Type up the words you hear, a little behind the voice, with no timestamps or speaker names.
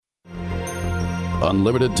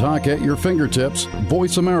Unlimited talk at your fingertips.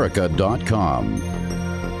 VoiceAmerica.com.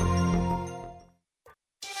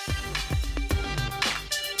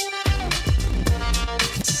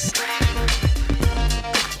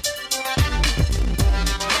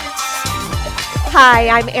 Hi,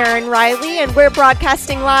 I'm Erin Reilly, and we're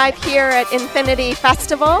broadcasting live here at Infinity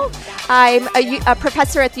Festival. I'm a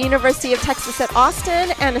professor at the University of Texas at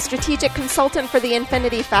Austin and a strategic consultant for the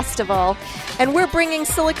Infinity Festival. And we're bringing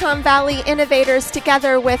Silicon Valley innovators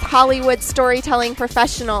together with Hollywood storytelling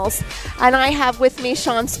professionals. And I have with me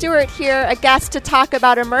Sean Stewart here, a guest to talk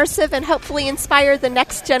about immersive and hopefully inspire the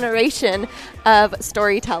next generation of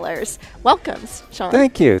storytellers. Welcome, Sean.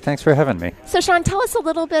 Thank you. Thanks for having me. So, Sean, tell us a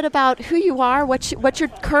little bit about who you are, what you're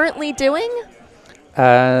currently doing.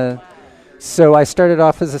 So I started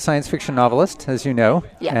off as a science fiction novelist, as you know,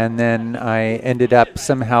 Yeah. and then I ended up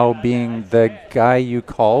somehow being the guy you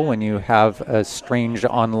call when you have a strange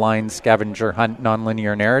online scavenger hunt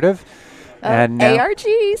nonlinear narrative. And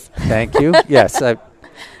ARGs. Thank you. Yes,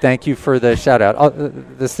 thank you for the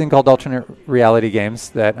shout-out. This thing called alternate reality games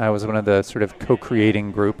that I was one of the sort of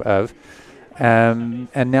co-creating group of. And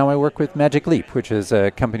now I work with Magic Leap, which is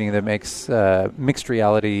a company that makes mixed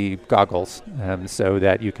reality goggles so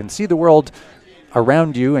that you can see the world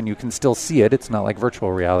around you and you can still see it. It's not like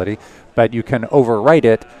virtual reality, but you can overwrite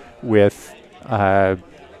it with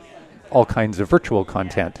all kinds of virtual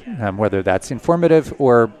content, whether that's informative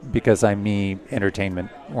or, because I'm me,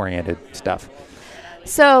 entertainment-oriented stuff.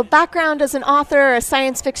 So background as an author, a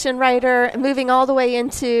science fiction writer, moving all the way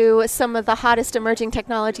into some of the hottest emerging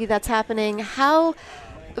technology that's happening. How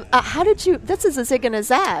did you, this is a zig and a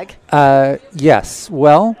zag. Yes,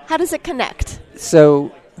 well. How does it connect?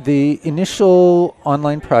 So the initial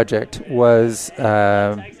online project was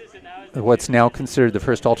what's now considered the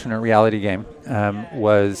first alternate reality game,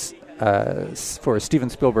 was for Steven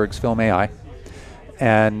Spielberg's film AI.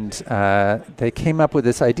 And they came up with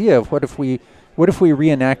this idea of what if we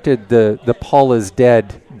reenacted the Paul is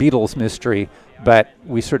Dead Beatles mystery, but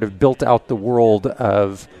we sort of built out the world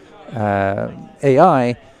of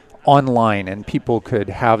AI online, and people could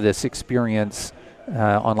have this experience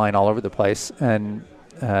online all over the place. And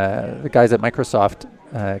the guys at Microsoft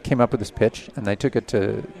came up with this pitch, and they took it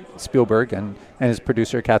to Spielberg and his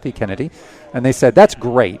producer, Kathy Kennedy, and they said, that's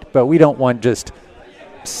great, but we don't want just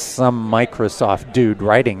some Microsoft dude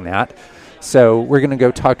writing that. So we're going to go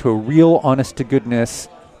talk to a real, honest-to-goodness,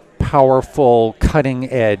 powerful,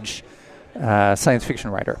 cutting-edge science fiction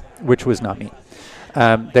writer, which was not me.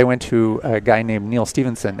 They went to a guy named Neil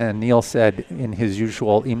Stevenson, and Neil said in his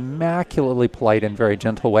usual immaculately polite and very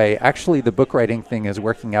gentle way, actually, the book writing thing is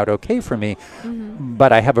working out okay for me,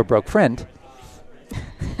 but I have a broke friend.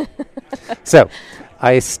 So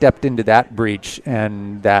I stepped into that breach,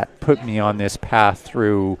 and that put me on this path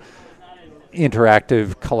through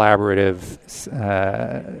interactive, collaborative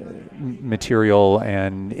material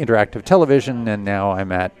and interactive television, and now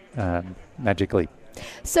I'm at Magic Leap.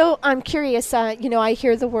 So I'm curious, I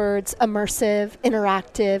hear the words immersive,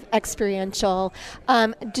 interactive, experiential.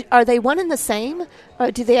 Are they one and the same?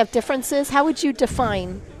 Or do they have differences? How would you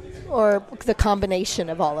define or the combination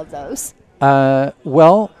of all of those?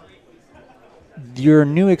 Well, your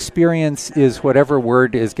new experience is whatever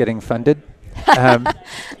word is getting funded.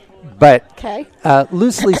 But okay.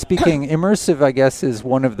 Loosely speaking, immersive, I guess, is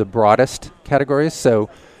one of the broadest categories. So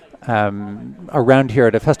around here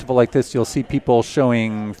at a festival like this, you'll see people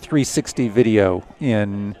showing 360 video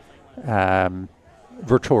in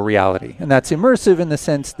virtual reality. And that's immersive in the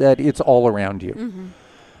sense that it's all around you.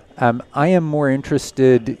 Mm-hmm. I am more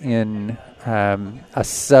interested in a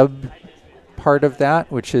sub part of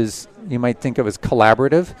that, which is you might think of as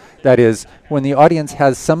collaborative. That is, when the audience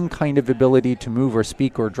has some kind of ability to move or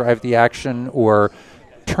speak or drive the action or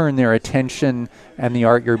turn their attention, and the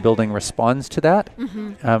art you're building responds to that.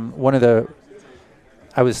 Mm-hmm.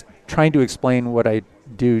 I was trying to explain what I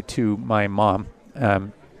do to my mom,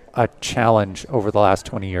 a challenge over the last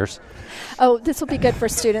 20 years. Oh, this will be good for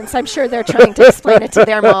students. I'm sure they're trying to explain it to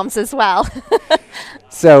their moms as well.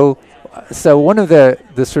 So one of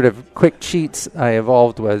the sort of quick cheats I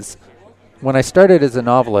evolved was, when I started as a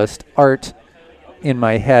novelist, art in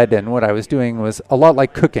my head and what I was doing was a lot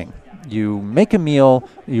like cooking. You make a meal,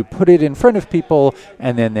 you put it in front of people,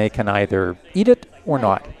 and then they can either eat it or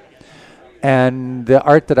not. And the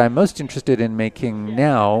art that I'm most interested in making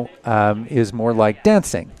now is more like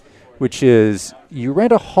dancing, which is you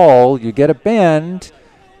rent a hall, you get a band,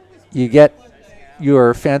 you get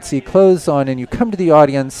your fancy clothes on, and you come to the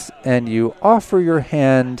audience and you offer your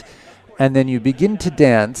hand, and then you begin to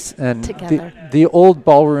dance. And Together. the old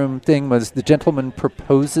ballroom thing was the gentleman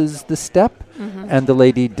proposes the step, and the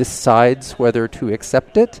lady decides whether to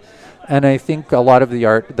accept it. And I think a lot of the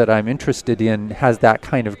art that I'm interested in has that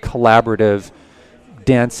kind of collaborative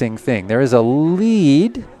dancing thing. There is a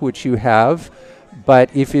lead, which you have,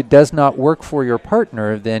 but if it does not work for your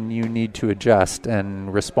partner, then you need to adjust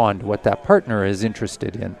and respond to what that partner is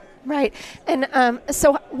interested in. Right. And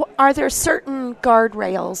so are there certain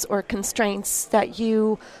guardrails or constraints that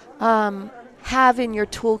you have in your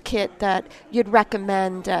toolkit that you'd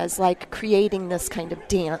recommend as like creating this kind of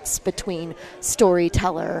dance between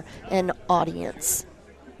storyteller and audience?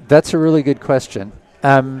 That's a really good question.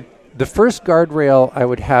 The first guardrail I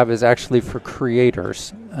would have is actually for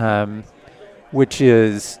creators, which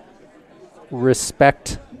is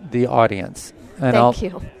respect the audience. And Thank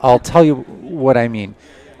you. I'll tell you what I mean.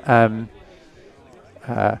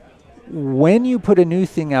 When you put a new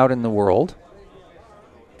thing out in the world,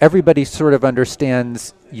 everybody sort of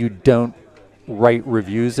understands you don't write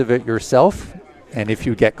reviews of it yourself, and if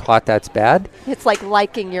you get caught, that's bad. It's like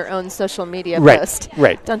liking your own social media post.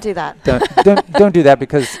 Right. Don't do that. Don't do that,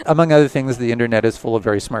 because among other things, the internet is full of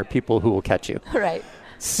very smart people who will catch you. Right.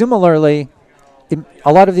 Similarly,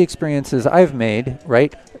 a lot of the experiences I've made,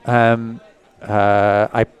 right,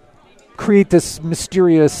 I create this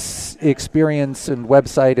mysterious experience and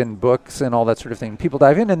website and books and all that sort of thing. People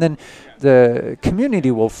dive in, and then the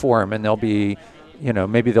community will form, and they'll be,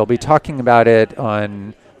 maybe they'll be talking about it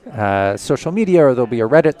on social media, or there'll be a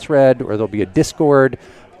Reddit thread, or there'll be a Discord.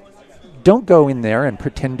 Don't go in there and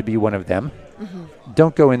pretend to be one of them.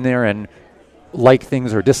 Don't go in there and like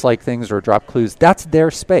things or dislike things or drop clues. That's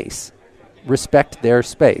their space. Respect their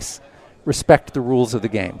space. Respect the rules of the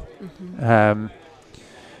game.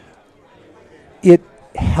 It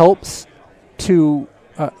helps to,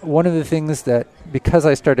 one of the things that, because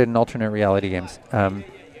I started in alternate reality games,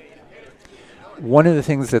 one of the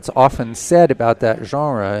things that's often said about that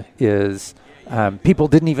genre is people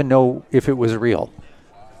didn't even know if it was real.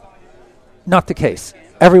 Not the case.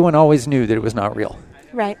 Everyone always knew that it was not real.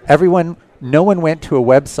 Right. No one went to a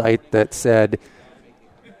website that said,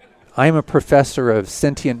 I'm a professor of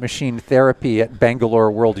sentient machine therapy at Bangalore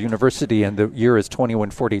World University and the year is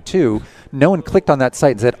 2142. No one clicked on that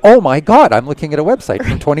site and said, oh my God, I'm looking at a website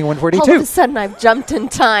from 2142. All of a sudden I've jumped in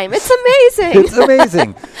time. It's amazing. It's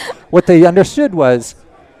amazing. What they understood was,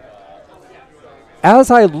 as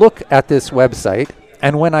I look at this website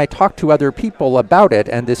and when I talk to other people about it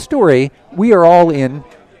and this story, we are all in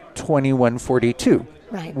 2142.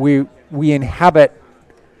 Right. We inhabit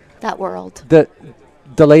that world.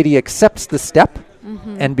 The lady accepts the step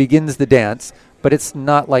and begins the dance, but it's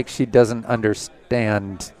not like she doesn't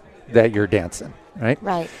understand that you're dancing, right?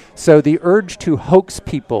 Right. So the urge to hoax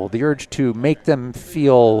people, the urge to make them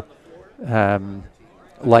feel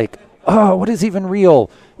like, oh, what is even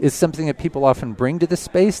real, is something that people often bring to the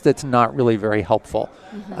space that's not really very helpful.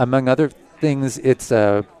 Among other things, it's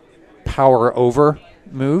a power over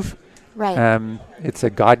move. Right. It's a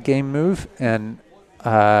God game move, and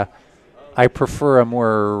I prefer a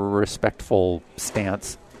more respectful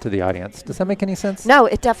stance to the audience. Does that make any sense? No,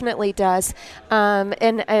 it definitely does, and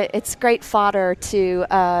it's great fodder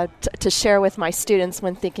to share with my students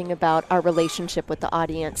when thinking about our relationship with the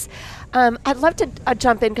audience. I'd love to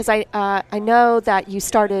jump in because I know that you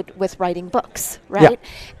started with writing books, right?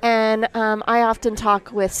 Yeah. And I often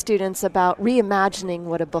talk with students about reimagining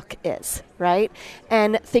what a book is, right?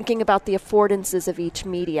 And thinking about the affordances of each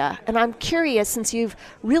media. And I'm curious, since you've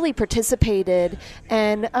really participated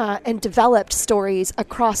and developed stories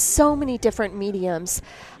across so many different mediums,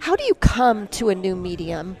 how do you come to a new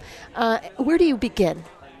medium? Where do you begin?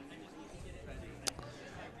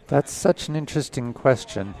 That's such an interesting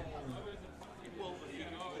question.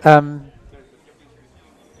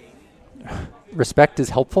 Respect is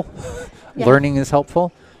helpful. Yeah. Learning is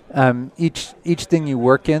helpful. Each thing you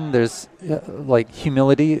work in, there's like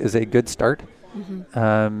humility is a good start.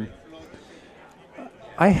 I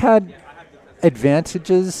had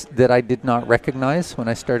advantages that I did not recognize when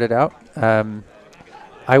I started out.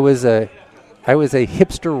 I was a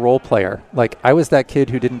hipster role player. Like, I was that kid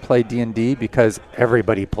who didn't play D&D because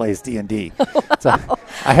everybody plays D&D. So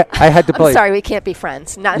I had to play. I'm sorry, we can't be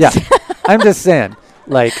friends. Yeah, I'm just saying.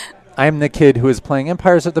 Like, I'm the kid who is playing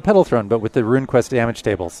Empires of the Petal Throne, but with the RuneQuest damage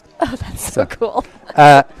tables. Oh, that's so cool.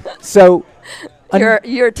 So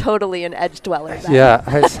you're totally an edge dweller then.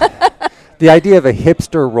 Yeah. The idea of a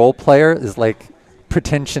hipster role player is like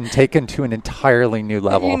pretension taken to an entirely new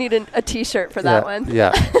level. You need a T-shirt for that one.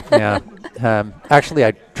 Yeah. Actually,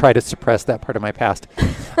 I try to suppress that part of my past.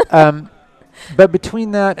 But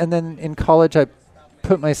between that and then in college, I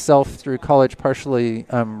put myself through college partially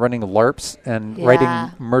running LARPs and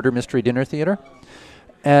writing murder mystery dinner theater.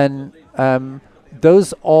 And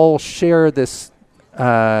those all share this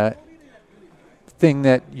thing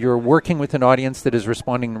that you're working with an audience that is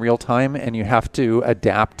responding in real time, and you have to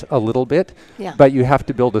adapt a little bit, but you have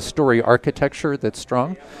to build a story architecture that's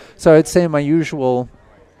strong. So I'd say my usual,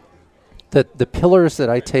 that the pillars that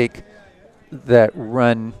I take that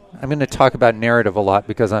run, I'm going to talk about narrative a lot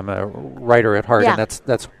because I'm a writer at heart, and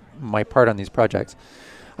that's my part on these projects.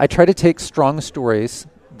 I try to take strong stories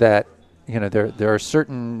that, there are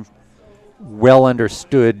certain well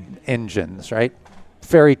understood engines, right?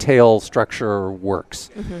 Fairy tale structure works.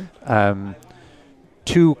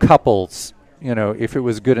 Two couples, if it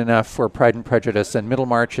was good enough for Pride and Prejudice and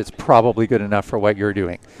Middlemarch, it's probably good enough for what you're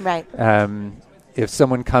doing. Right. If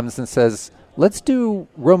someone comes and says, let's do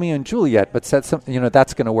Romeo and Juliet, but set some,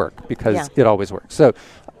 that's going to work because it always works. So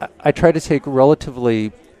I try to take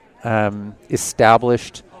relatively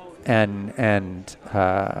established and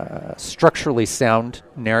structurally sound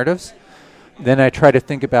narratives. Then I try to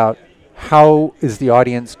think about how is the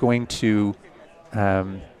audience going to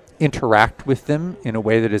interact with them in a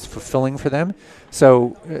way that is fulfilling for them.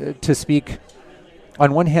 So to speak,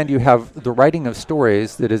 on one hand, you have the writing of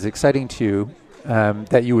stories that is exciting to you,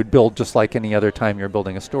 that you would build just like any other time you're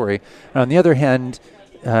building a story. And on the other hand,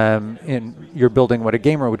 you're building what a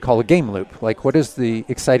gamer would call a game loop. Like, what is the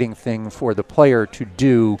exciting thing for the player to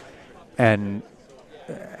do and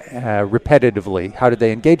repetitively? How do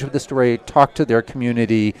they engage with the story, talk to their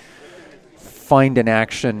community, find an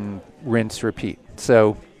action, rinse, repeat?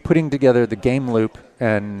 So putting together the game loop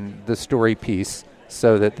and the story piece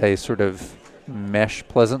so that they sort of mesh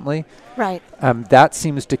pleasantly. Right. That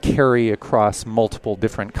seems to carry across multiple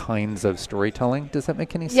different kinds of storytelling. Does that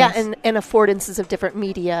make any sense? Yeah, and affordances of different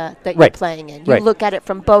media that you're playing in. You look at it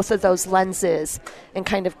from both of those lenses and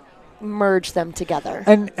kind of merge them together.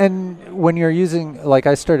 And when you're using, like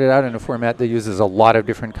I started out in a format that uses a lot of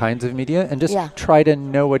different kinds of media, and just try to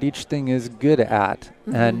know what each thing is good at,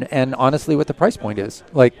 and honestly what the price point is.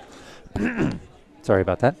 Like, sorry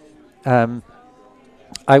about that.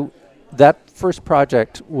 That first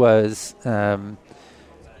project was done.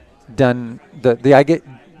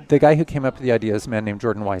 The guy who came up with the idea is a man named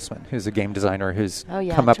Jordan Weissman, who's a game designer who's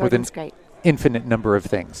come up with an infinite number of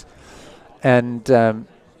things. And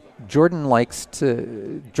Jordan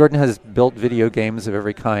has built video games of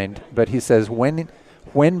every kind, but he says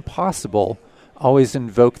when possible, always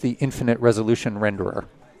invoke the infinite resolution renderer.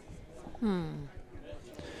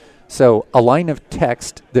 So a line of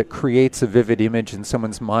text that creates a vivid image in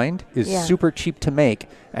someone's mind is super cheap to make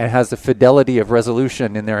and has a fidelity of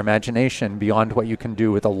resolution in their imagination beyond what you can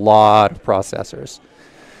do with a lot of processors.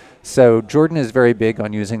 So Jordan is very big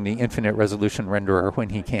on using the infinite resolution renderer when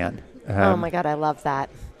he can. Oh my God, I love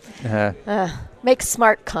that. Make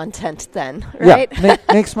smart content then, right? Yeah,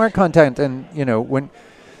 make smart content, and when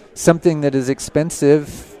something that is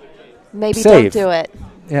expensive, maybe save. Don't do it.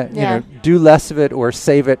 Do less of it or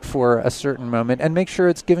save it for a certain moment, and make sure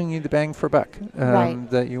it's giving you the bang for buck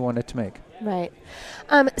that you want it to make. Right.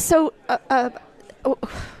 God,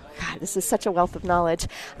 this is such a wealth of knowledge.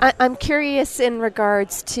 I'm curious in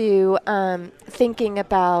regards to thinking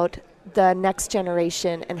about the next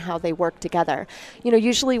generation and how they work together.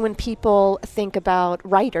 Usually when people think about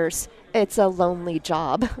writers, it's a lonely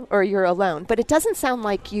job or you're alone, but it doesn't sound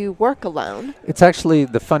like you work alone. It's actually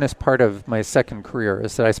the funnest part of my second career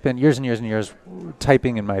is that I spent years and years and years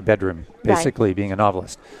typing in my bedroom, basically being a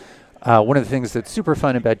novelist. One of the things that's super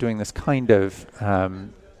fun about doing this kind of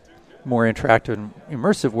more interactive and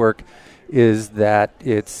immersive work is that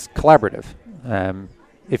it's collaborative.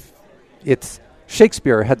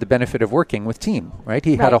 Shakespeare had the benefit of working with team, right?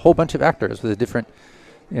 He had a whole bunch of actors with a different.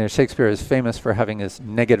 Shakespeare is famous for having his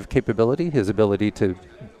negative capability, his ability to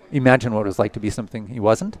imagine what it was like to be something he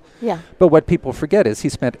wasn't. Yeah. But what people forget is he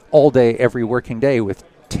spent all day, every working day with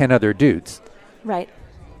 10 other dudes. Right.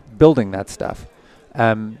 Building that stuff.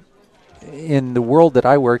 In the world that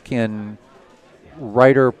I work in,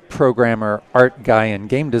 writer, programmer, art guy, and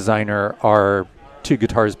game designer are 2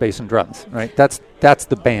 guitars, bass, and drums, right? That's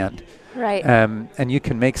the band. Right. And you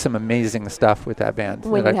can make some amazing stuff with that band.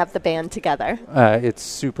 When you have the band together. It's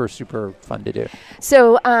super, super fun to do.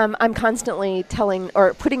 So I'm constantly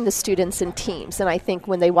putting the students in teams. And I think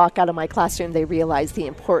when they walk out of my classroom, they realize the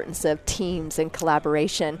importance of teams and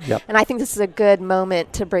collaboration. Yep. And I think this is a good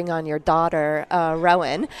moment to bring on your daughter,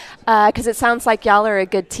 Rowan, because it sounds like y'all are a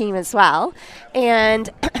good team as well. And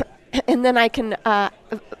and then I'd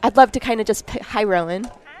love to kind of just, hi, Rowan.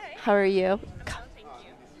 Hi. How are you?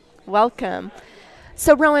 Welcome.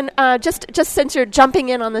 So Rowan, just since you're jumping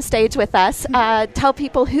in on the stage with us, tell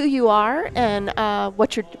people who you are and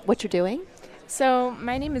what you're doing. So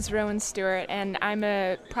my name is Rowan Stewart, and I'm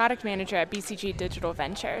a product manager at BCG Digital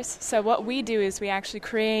Ventures. So what we do is we actually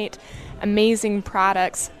create amazing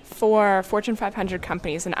products for Fortune 500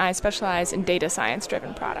 companies, and I specialize in data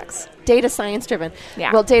science-driven products. Data science-driven.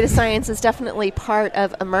 Yeah. Well, data science is definitely part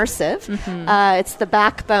of Immersive. It's the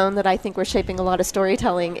backbone that I think we're shaping a lot of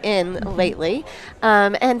storytelling in lately,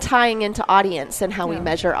 and tying into audience and how we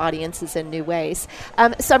measure audiences in new ways.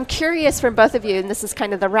 So I'm curious from both of you, and this is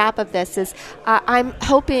kind of the wrap of this, is I'm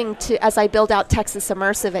hoping to, as I build out Texas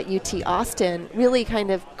Immersive at UT Austin, really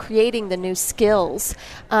kind of creating the new skills.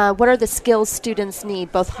 What are the skills students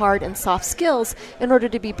need, both hard and soft skills, in order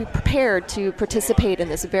to be prepared to participate in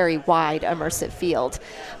this very wide immersive field?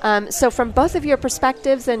 So from both of your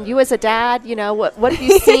perspectives, and you as a dad, what have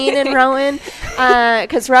you seen in Rowan?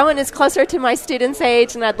 Because Rowan is closer to my students'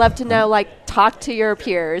 age, and I'd love to know, talk to your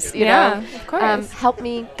peers, you know? Of course. Help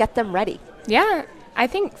me get them ready. Yeah, I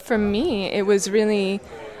think for me, it was really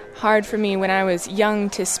hard for me when I was young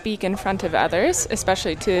to speak in front of others,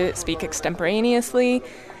 especially to speak extemporaneously,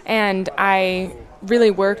 and I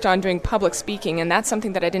really worked on doing public speaking, and that's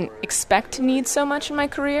something that I didn't expect to need so much in my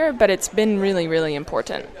career, but it's been really, really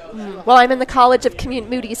important. Well, I'm in the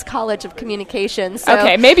Moody's College of Communication. So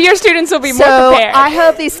okay, maybe your students will be more prepared. I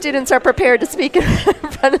hope these students are prepared to speak in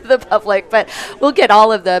front of the public, but we'll get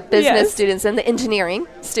all of the business students and the engineering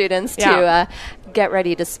students to get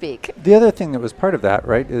ready to speak. The other thing that was part of that,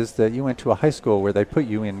 right, is that you went to a high school where they put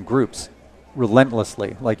you in groups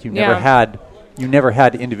relentlessly, like you never had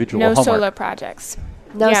individual homework. No solo projects.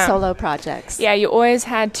 No solo projects. Yeah, you always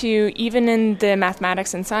had to, even in the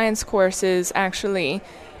mathematics and science courses, actually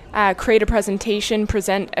create a presentation,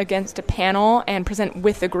 present against a panel, and present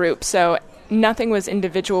with a group. So nothing was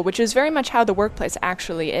individual, which is very much how the workplace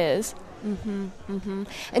actually is.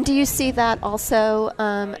 And do you see that also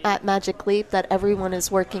at Magic Leap, that everyone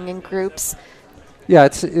is working in groups? Yeah,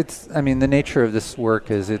 it's. I mean, the nature of this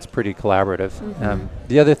work is it's pretty collaborative.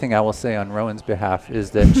 The other thing I will say on Rowan's behalf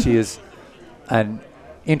is that she is an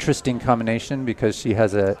interesting combination because she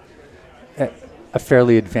has a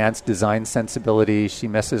fairly advanced design sensibility. She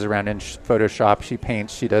messes around in Photoshop. She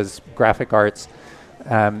paints. She does graphic arts,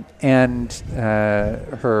 and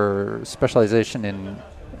her specialization in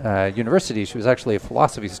university. She was actually a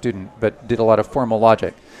philosophy student, but did a lot of formal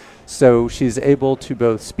logic. So she's able to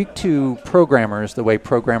both speak to programmers the way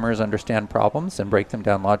programmers understand problems and break them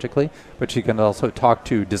down logically, but she can also talk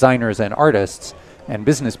to designers and artists and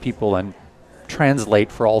business people and translate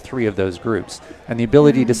for all three of those groups. And the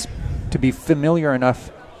ability to be familiar enough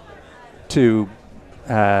to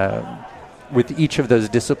with each of those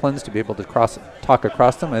disciplines to be able to talk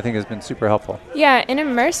across them, I think has been super helpful. Yeah, and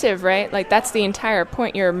immersive, right? That's the entire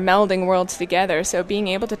point. You're melding worlds together. So being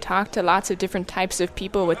able to talk to lots of different types of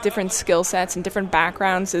people with different skill sets and different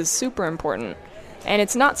backgrounds is super important. And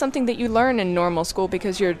it's not something that you learn in normal school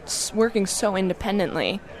because you're working so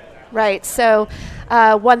independently. Right. So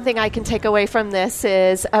one thing I can take away from this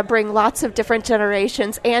is bring lots of different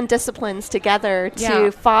generations and disciplines together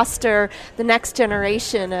to foster the next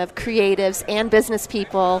generation of creatives and business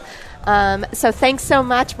people. So thanks so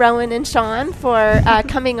much, Rowan and Sean, for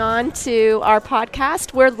coming on to our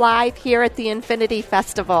podcast. We're live here at the Infinity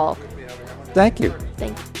Festival. Thank you.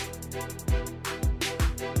 Thank you.